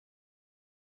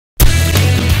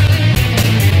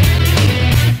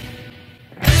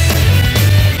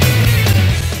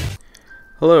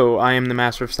Hello, I am the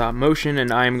Master of Stop Motion,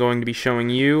 and I am going to be showing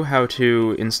you how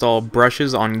to install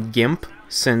brushes on GIMP.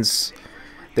 Since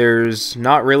there's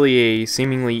not really a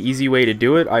seemingly easy way to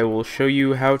do it, I will show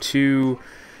you how to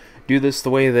do this the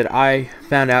way that I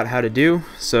found out how to do.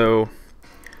 So,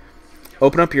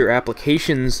 open up your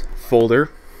Applications folder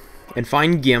and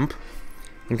find GIMP,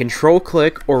 and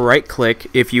Control-click or right-click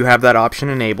if you have that option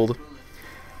enabled,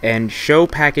 and Show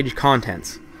Package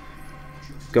Contents.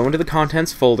 Go into the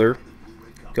Contents folder,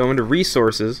 go into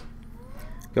Resources,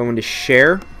 go into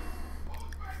Share,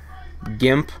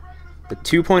 GIMP, the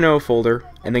 2.0 folder,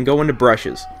 and then go into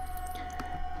Brushes.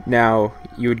 Now,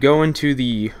 you would go into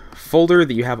the folder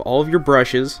that you have all of your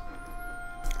brushes,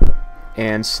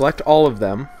 and select all of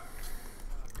them,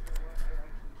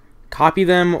 copy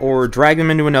them or drag them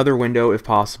into another window if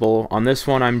possible. On this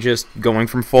one, I'm just going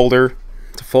from folder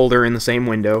to folder in the same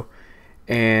window,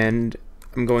 and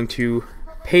I'm going to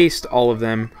paste all of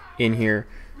them in here.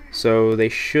 So they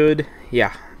should,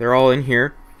 yeah, they're all in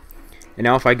here. And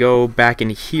now if I go back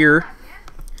into here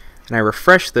and I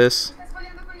refresh this,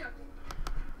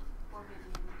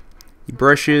 the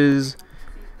brushes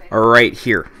are right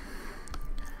here.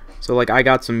 So like I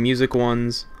got some music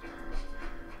ones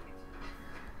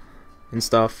and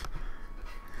stuff,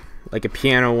 like a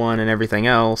piano one and everything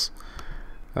else,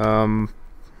 and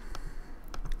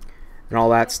all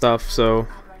that stuff. So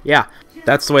yeah,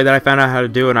 that's the way that I found out how to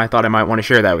do it, and I thought I might want to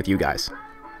share that with you guys.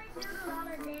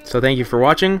 So thank you for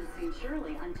watching,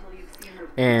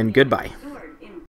 and goodbye.